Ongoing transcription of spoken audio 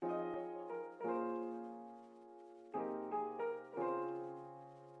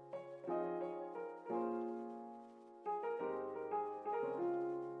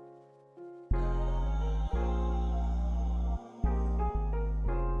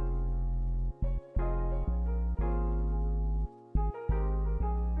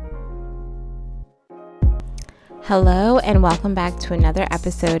Hello, and welcome back to another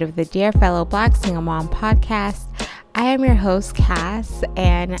episode of the Dear Fellow Black Single Mom podcast. I am your host, Cass,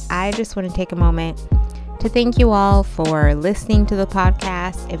 and I just want to take a moment to thank you all for listening to the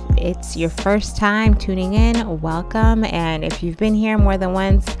podcast. If it's your first time tuning in, welcome. And if you've been here more than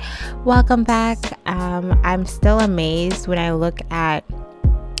once, welcome back. I'm still amazed when I look at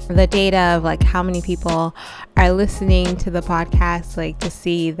the data of like how many people are listening to the podcast, like to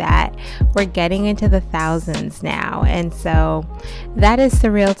see that we're getting into the thousands now. And so that is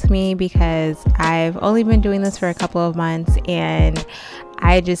surreal to me because I've only been doing this for a couple of months and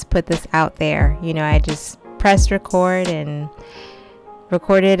I just put this out there. I just pressed record and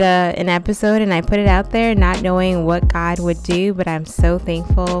recorded an episode and I put it out there not knowing what God would do, but I'm so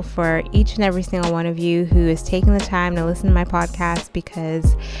thankful for each and every single one of you who is taking the time to listen to my podcast,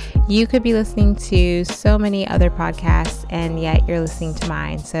 because you could be listening to so many other podcasts and yet you're listening to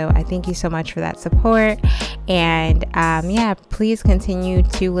mine. So I thank you so much for that support, and please continue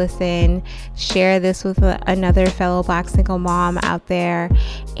to listen, share this with another fellow Black single mom out there,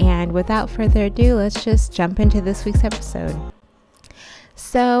 and without further ado, let's just jump into this week's episode.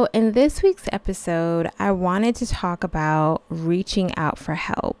 So in this week's episode, I wanted to talk about reaching out for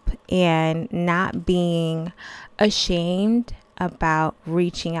help and not being ashamed about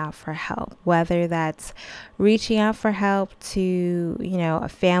reaching out for help, whether that's reaching out for help to, a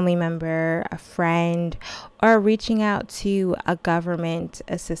family member, a friend, or reaching out to a government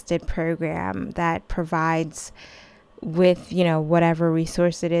assisted program that provides with, whatever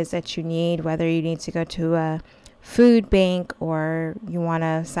resource it is that you need, whether you need to go to a food bank or you want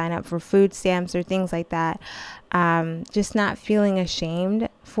to sign up for food stamps or things like that. Just not feeling ashamed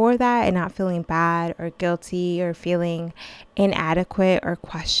for that and not feeling bad or guilty or feeling inadequate or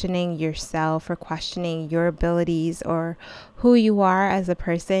questioning yourself or questioning your abilities or who you are as a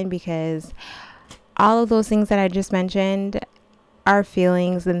person, because all of those things that I just mentioned are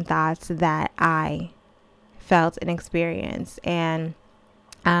feelings and thoughts that I felt and experienced. And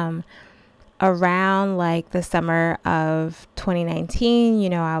around like the summer of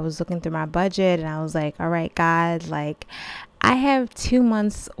 2019, I was looking through my budget and I was like, all right, God, like I have 2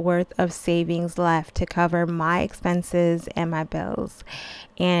 months worth of savings left to cover my expenses and my bills.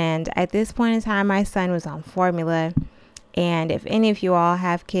 And at this point in time, my son was on formula. And if any of you all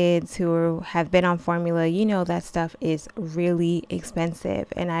have kids who have been on formula, that stuff is really expensive.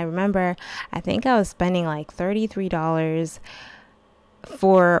 And I remember, I think I was spending like $33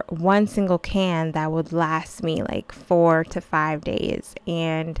 for one single can that would last me like 4 to 5 days.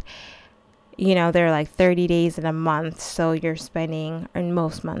 And they're like 30 days in a month, so you're spending, or in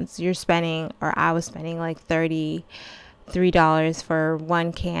most months you're spending, or I was spending like $33 for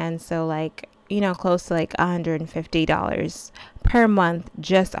one can, so like close to like $150 per month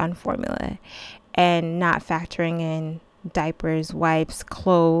just on formula, and not factoring in diapers, wipes,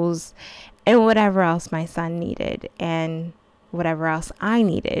 clothes, and whatever else my son needed and whatever else I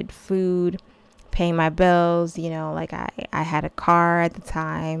needed, food, paying my bills. Like I had a car at the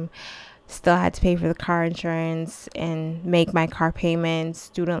time, still had to pay for the car insurance and make my car payments,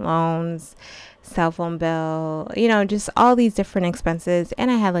 student loans, cell phone bill, just all these different expenses.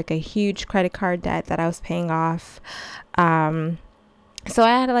 And I had like a huge credit card debt that I was paying off. So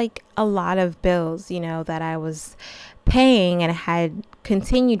I had like a lot of bills, that I was paying and I had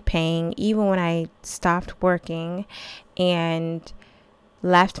continued paying even when I stopped working and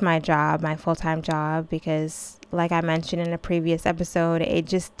left my job, my full-time job, because like I mentioned in a previous episode, it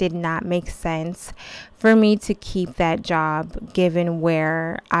just did not make sense for me to keep that job given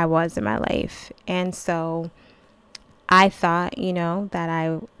where I was in my life. And so I thought,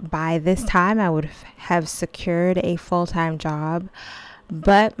 that by this time I would have secured a full-time job,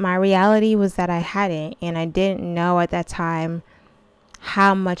 but my reality was that I hadn't, and I didn't know at that time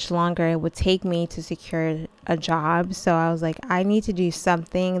how much longer it would take me to secure a job. So I was like, I need to do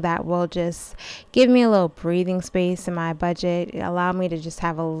something that will just give me a little breathing space in my budget, allow me to just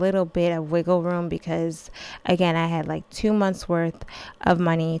have a little bit of wiggle room, because again, I had like 2 months worth of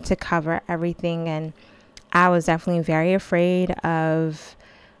money to cover everything. And I was definitely very afraid of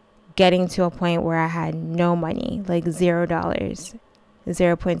getting to a point where I had no money, like $0.0.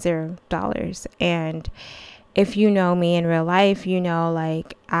 And if you know me in real life,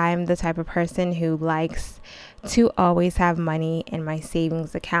 like I'm the type of person who likes to always have money in my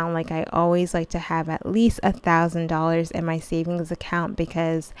savings account. Like I always like to have at least $1,000 in my savings account,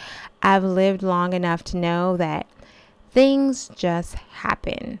 because I've lived long enough to know that things just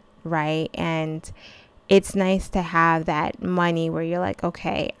happen, right? And it's nice to have that money where you're like,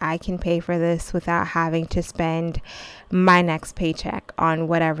 okay, I can pay for this without having to spend my next paycheck on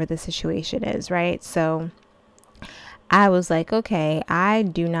whatever the situation is, right? So I was like, okay, I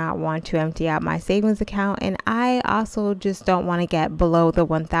do not want to empty out my savings account, and I also just don't want to get below the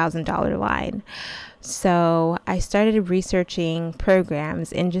 $1,000 line. So I started researching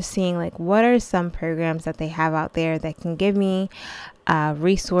programs and just seeing like what are some programs that they have out there that can give me a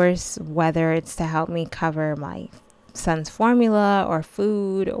resource, whether it's to help me cover my son's formula or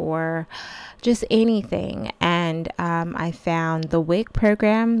food or just anything. And I found the WIC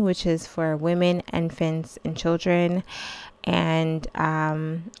program, which is for women, infants, and children. And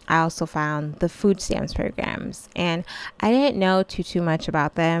I also found the food stamps programs. And I didn't know too much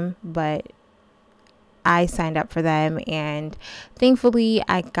about them, but I signed up for them, and thankfully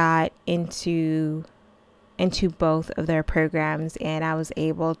I got into both of their programs, and I was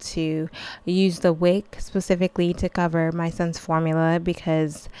able to use the WIC specifically to cover my son's formula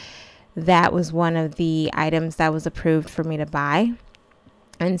because that was one of the items that was approved for me to buy.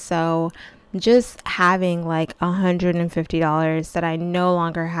 And so just having like $150 that I no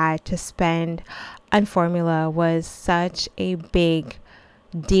longer had to spend on formula was such a big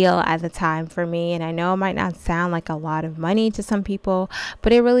deal at the time for me. And I know it might not sound like a lot of money to some people,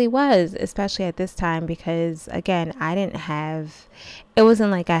 but it really was, especially at this time, because again, it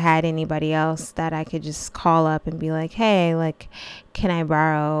wasn't like I had anybody else that I could just call up and be like, hey, like, can I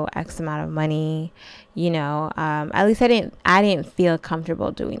borrow X amount of money? At least I didn't feel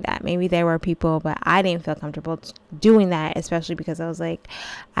comfortable doing that. Maybe there were people, but I didn't feel comfortable doing that, especially because I was like,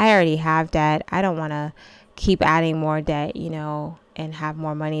 I already have debt. I don't want to keep adding more debt, and have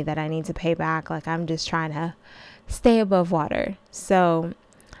more money that I need to pay back. Like, I'm just trying to stay above water. So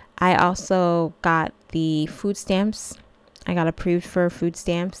I also got the food stamps. I got approved for food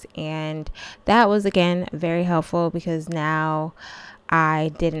stamps, and that was, again, very helpful because now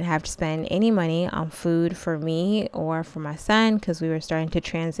I didn't have to spend any money on food for me or for my son because we were starting to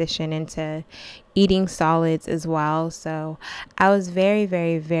transition into eating solids as well. So I was very,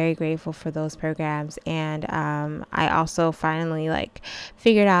 very, very grateful for those programs. And I also finally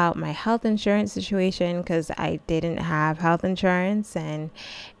figured out my health insurance situation because I didn't have health insurance, and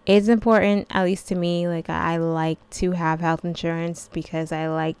it's important, at least to me. I like to have health insurance because I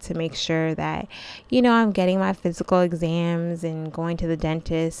like to make sure that, I'm getting my physical exams and going to the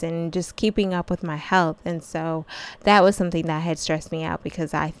dentist and just keeping up with my health. And so that was something that had stressed me out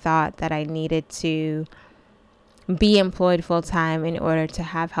because I thought that I needed to be employed full time in order to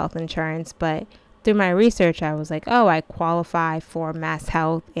have health insurance. But through my research, I was like, oh, I qualify for Mass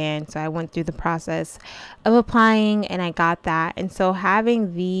Health. And so I went through the process of applying and I got that. And so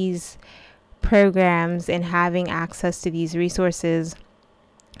having these programs and having access to these resources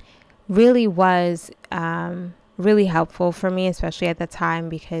really was really helpful for me, especially at the time,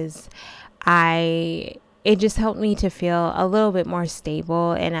 because it just helped me to feel a little bit more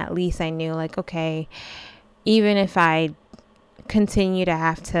stable. And at least I knew okay, even if I continue to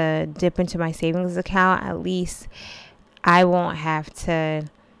have to dip into my savings account, at least I won't have to,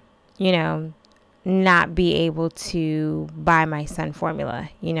 not be able to buy my son formula,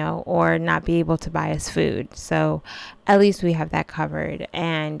 or not be able to buy his food. So at least we have that covered.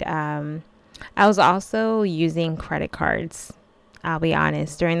 And I was also using credit cards, I'll be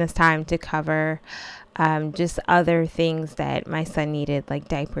honest, during this time to cover just other things that my son needed, like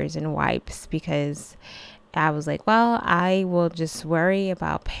diapers and wipes, because I was like, well, I will just worry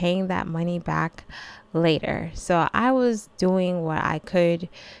about paying that money back later. So I was doing what I could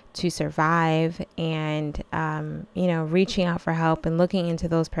to survive, and, reaching out for help and looking into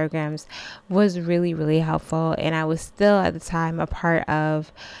those programs was really, really helpful. And I was still at the time a part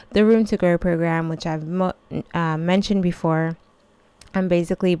of the Room to Grow program, which I've mentioned before. And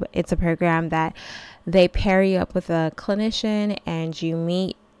basically, it's a program that they pair you up with a clinician and you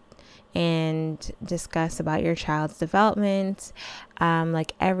meet and discuss about your child's development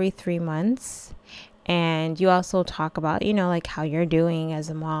every 3 months. And you also talk about, how you're doing as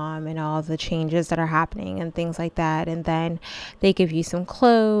a mom and all the changes that are happening and things like that. And then they give you some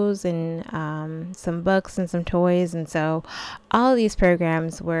clothes and some books and some toys. And so all of these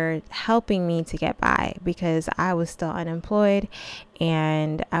programs were helping me to get by because I was still unemployed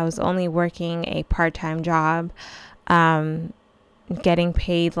and I was only working a part-time job, getting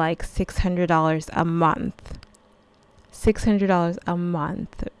paid $600 a month. $600 a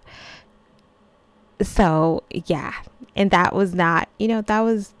month. So yeah, and that was not, that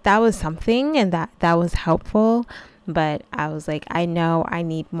was something, and that was helpful. But I was like, I know I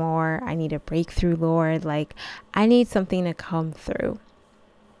need more. I need a breakthrough, Lord. I need something to come through.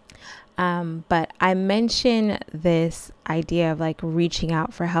 But I mentioned this idea of reaching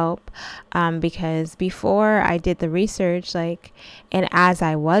out for help, because before I did the research, and as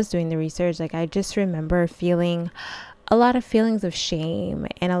I was doing the research, I just remember feeling a lot of feelings of shame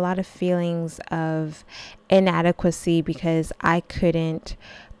and a lot of feelings of inadequacy because I couldn't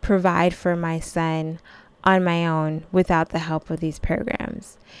provide for my son on my own without the help of these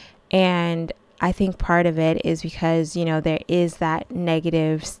programs. And I think part of it is because, there is that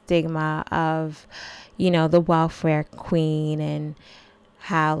negative stigma of, the welfare queen and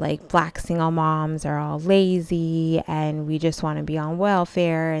how like Black single moms are all lazy and we just want to be on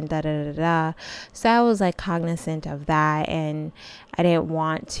welfare and da da da da. So I was like cognizant of that, and I didn't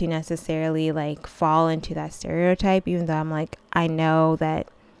want to necessarily like fall into that stereotype, even though I'm like, I know that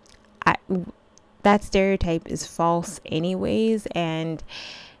that stereotype is false anyways. And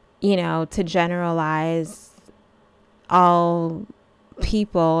to generalize all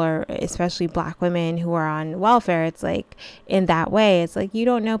people, or especially Black women who are on welfare, it's like in that way, it's like you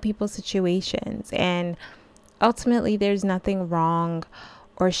don't know people's situations. And ultimately, there's nothing wrong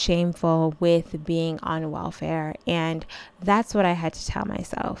or shameful with being on welfare. And that's what I had to tell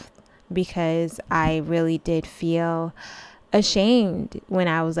myself, because I really did feel ashamed when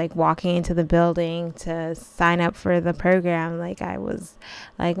I was like walking into the building to sign up for the program. Like I was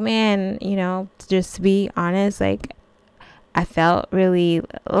like, man, just to be honest, like I felt really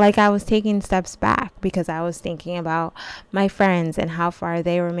like I was taking steps back, because I was thinking about my friends and how far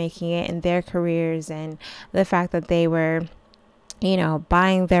they were making it in their careers, and the fact that they were,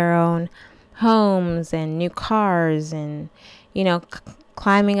 buying their own homes and new cars and,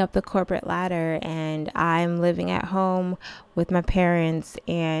 climbing up the corporate ladder. And I'm living at home with my parents,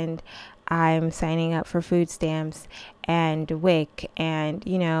 and I'm signing up for food stamps and WIC, and,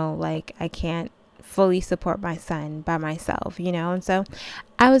 like I can't fully support my son by myself, and so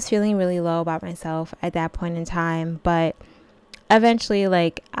I was feeling really low about myself at that point in time. But eventually,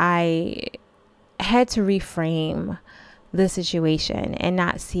 like, I had to reframe the situation and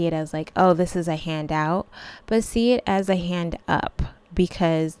not see it as like, oh, this is a handout, but see it as a hand up,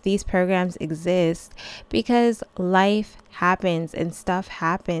 because these programs exist because life happens and stuff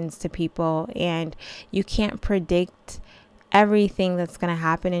happens to people, and you can't predict everything that's going to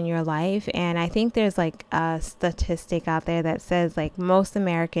happen in your life. And I think there's like a statistic out there that says like most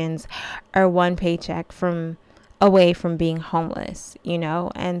Americans are one paycheck away from being homeless,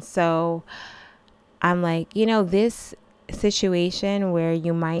 and so I'm like, this situation where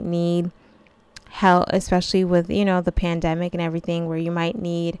you might need help, especially with, the pandemic and everything, where you might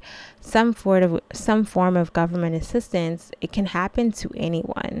need some form of government assistance, it can happen to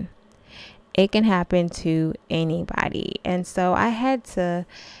anyone. It can happen to anybody. And so I had to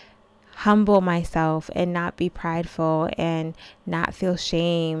humble myself and not be prideful and not feel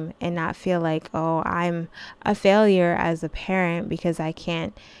shame and not feel like, oh, I'm a failure as a parent because I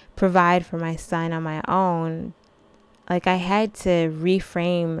can't provide for my son on my own. Like I had to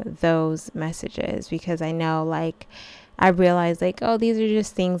reframe those messages, because I know, like, I realized like, oh, these are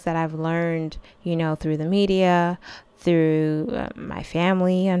just things that I've learned, through the media, through my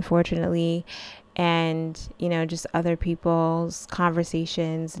family, unfortunately, and, just other people's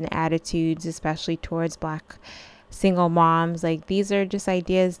conversations and attitudes, especially towards Black single moms. Like, these are just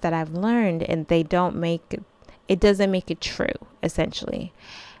ideas that I've learned, and it doesn't make it true, essentially.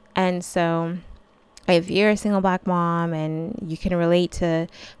 And so if you're a single Black mom and you can relate to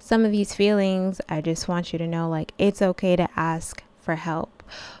some of these feelings, I just want you to know, like, it's okay to ask for help.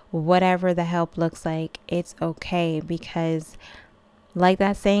 Whatever the help looks like, it's okay, because like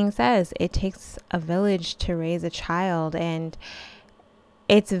that saying says, it takes a village to raise a child. And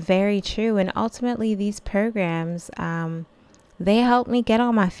it's very true. And ultimately, these programs, they helped me get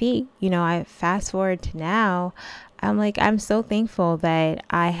on my feet. I fast forward to now, I'm so thankful that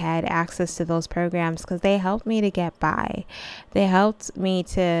I had access to those programs, because they helped me to get by. They helped me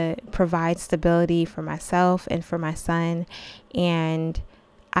to provide stability for myself and for my son. And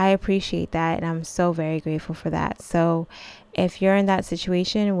I appreciate that. And I'm so very grateful for that. So if you're in that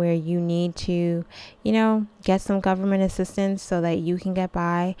situation where you need to, get some government assistance so that you can get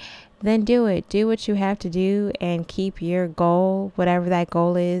by, then do it. Do what you have to do and keep your goal, whatever that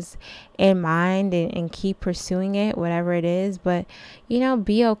goal is, in mind, and keep pursuing it, whatever it is. But,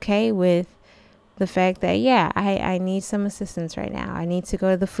 be okay with the fact that, yeah, I need some assistance right now. I need to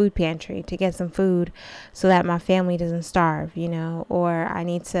go to the food pantry to get some food so that my family doesn't starve, or I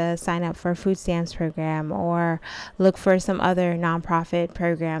need to sign up for a food stamps program, or look for some other nonprofit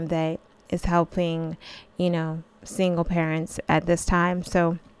program that is helping, single parents at this time.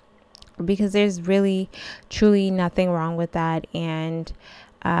 So, because there's really, truly nothing wrong with that. And,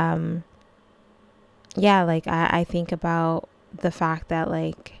 yeah, like I think about the fact that,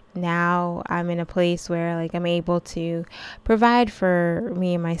 like, now I'm in a place where like I'm able to provide for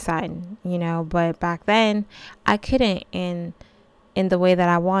me and my son, but back then I couldn't in the way that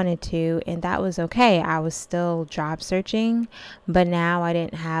I wanted to, and that was okay. I was still job searching, but now I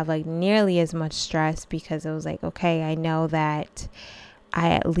didn't have like nearly as much stress because it was like, okay, I know that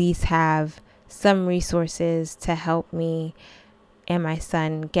I at least have some resources to help me and my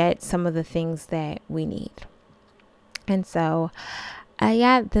son get some of the things that we need. And so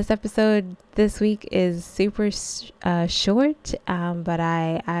this episode this week is super short, but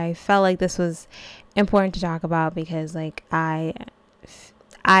I felt like this was important to talk about because like I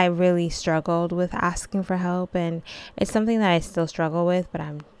really struggled with asking for help, and it's something that I still struggle with, but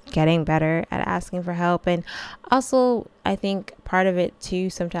I'm getting better at asking for help. And also I think part of it too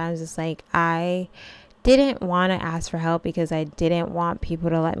sometimes is like I didn't want to ask for help because I didn't want people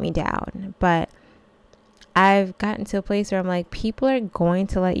to let me down, but I've gotten to a place where I'm like, people are going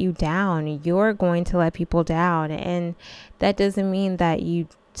to let you down. You're going to let people down. And that doesn't mean that you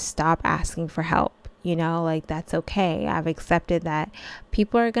stop asking for help. Like that's okay. I've accepted that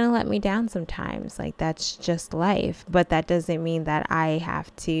people are going to let me down sometimes. Like that's just life. But that doesn't mean that I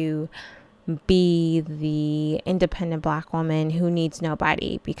have to be the independent Black woman who needs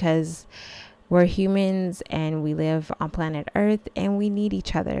nobody, because we're humans and we live on planet Earth and we need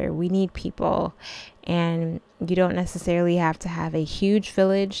each other. We need people. And you don't necessarily have to have a huge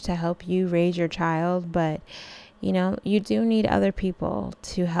village to help you raise your child, but you do need other people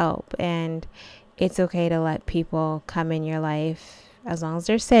to help. And it's okay to let people come in your life as long as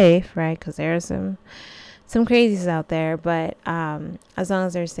they're safe, right? Because there are some crazies out there, but as long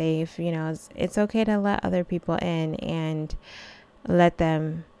as they're safe, it's okay to let other people in and let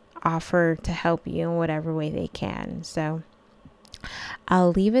them offer to help you in whatever way they can. So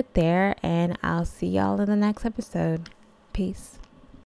I'll leave it there, and I'll see y'all in the next episode. Peace.